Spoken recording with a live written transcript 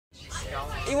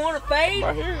You want to fade?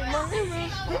 Right here, man.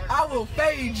 I will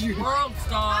fade you. World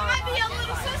star. I might be your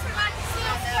little sister, but I can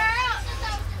still square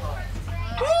up.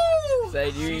 Woo!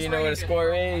 Say, do you know what a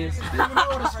square is? You know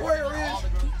what a square is?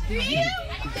 Do you?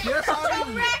 Yes, I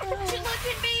do. Ratchet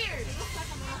looking beard.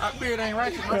 My beard ain't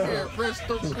ratchet. My beard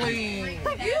crystal clean.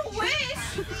 You wish.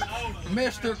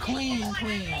 Mr. Clean.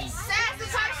 Sass the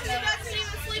person who doesn't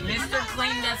even sleep in the Mr.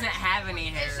 Clean doesn't have any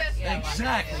hair.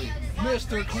 Exactly.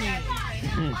 Mr. Clean.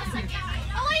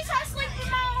 At least I sleep in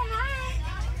my own room.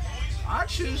 I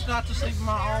choose not to sleep in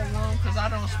my own room because I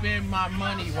don't spend my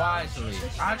money wisely.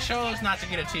 I chose not to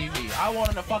get a TV. I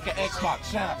wanted a fucking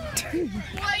Xbox. Shut up. Well,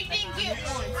 you didn't get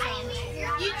one.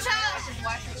 You chose.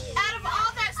 Out of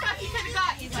all that stuff you could have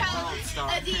got, you chose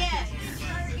a DS.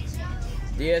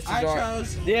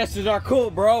 DS's are cool,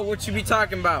 bro. What you be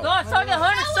talking about? No, it's talking Shut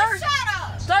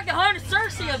up.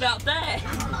 Cersei about that.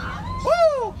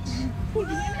 Woo!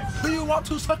 Do you want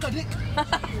to suck a dick?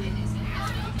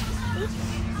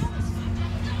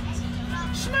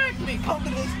 Smack me.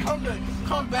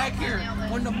 Come back here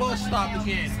when the bus stops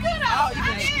again. I'll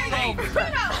even scoot over.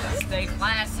 Stay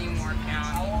classy, more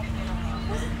count.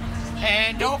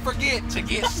 And don't forget to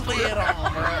get slid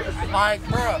on, bro. Like,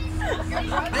 bro,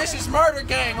 this is murder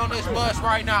gang on this bus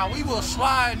right now. We will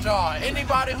slide y'all.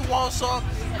 Anybody who wants some,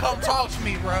 come talk to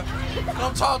me, bro.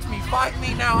 Come talk to me. Fight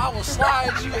me now. I will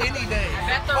slide you any day. I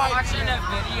bet they're watching a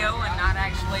video and not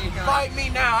actually going. Fight me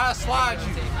now. I'll slide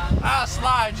you. I'll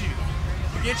slide you.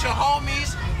 Get your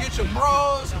homies. Get your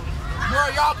bros. Bro,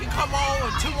 y'all can come on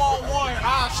with 2-on-1.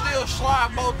 I'll still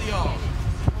slide both of y'all.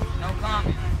 No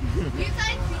comment. You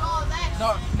think all that?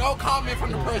 No comment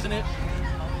from the president.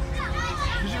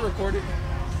 Did you record it?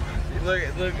 Look,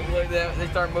 they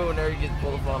start moving there, you get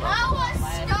full of fun. I was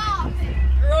stopped.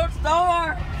 World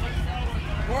star.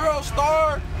 World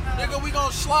star, nigga, we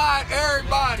gonna slide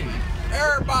everybody.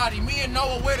 Everybody. Me and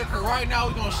Noah Whitaker right now,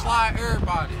 we gonna slide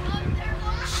everybody.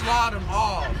 Slide them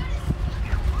all.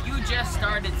 You just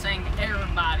started saying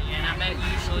everybody, and I bet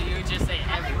usually you would just say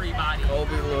everybody.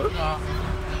 Colby, look.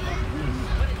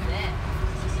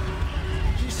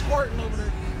 She's squirting over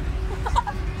there.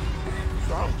 What's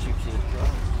wrong with you, kid, bro?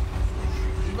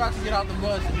 You about to get out the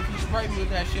bus, and if you spray me with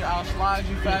that shit, I'll slide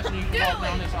you faster than you can walk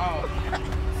down this aisle.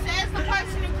 Says the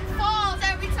person who falls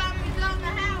every time you go in the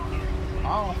house. I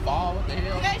don't fall. What the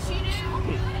hell? Yes, you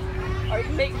do. Are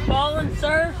you big falling,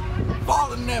 sir?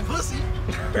 Falling in that pussy.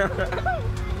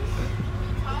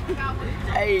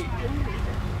 Hey,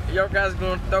 y'all guys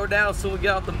gonna throw down so we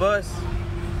get off the bus?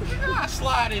 I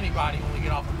slide anybody when we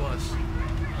get off the bus.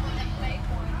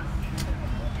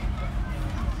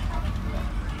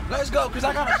 Let's go, because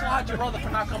I gotta slide your brother for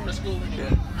not coming to school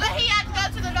again. But he had to go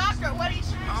to the doctor. What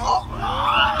he's Rockstar!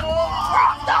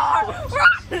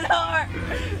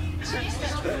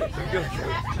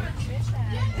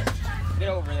 Get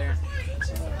over there.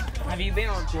 Have you been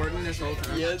recording this whole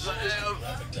time? Yes, I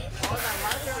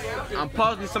am. I'm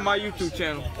pausing some of my YouTube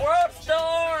channel. World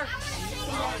star!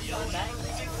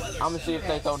 I'm gonna see if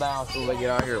they throw down so they get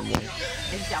out here more.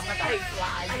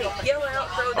 Yell out,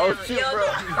 throw down. Oh shit, bro.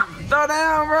 Throw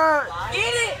down, bro.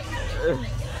 Get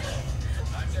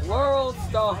it! World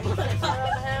star.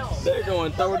 They're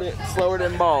going slower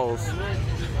than balls.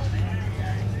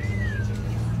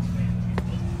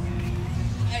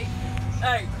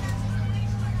 Hey.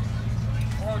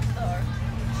 World star.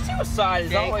 Suicide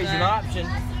is always an option.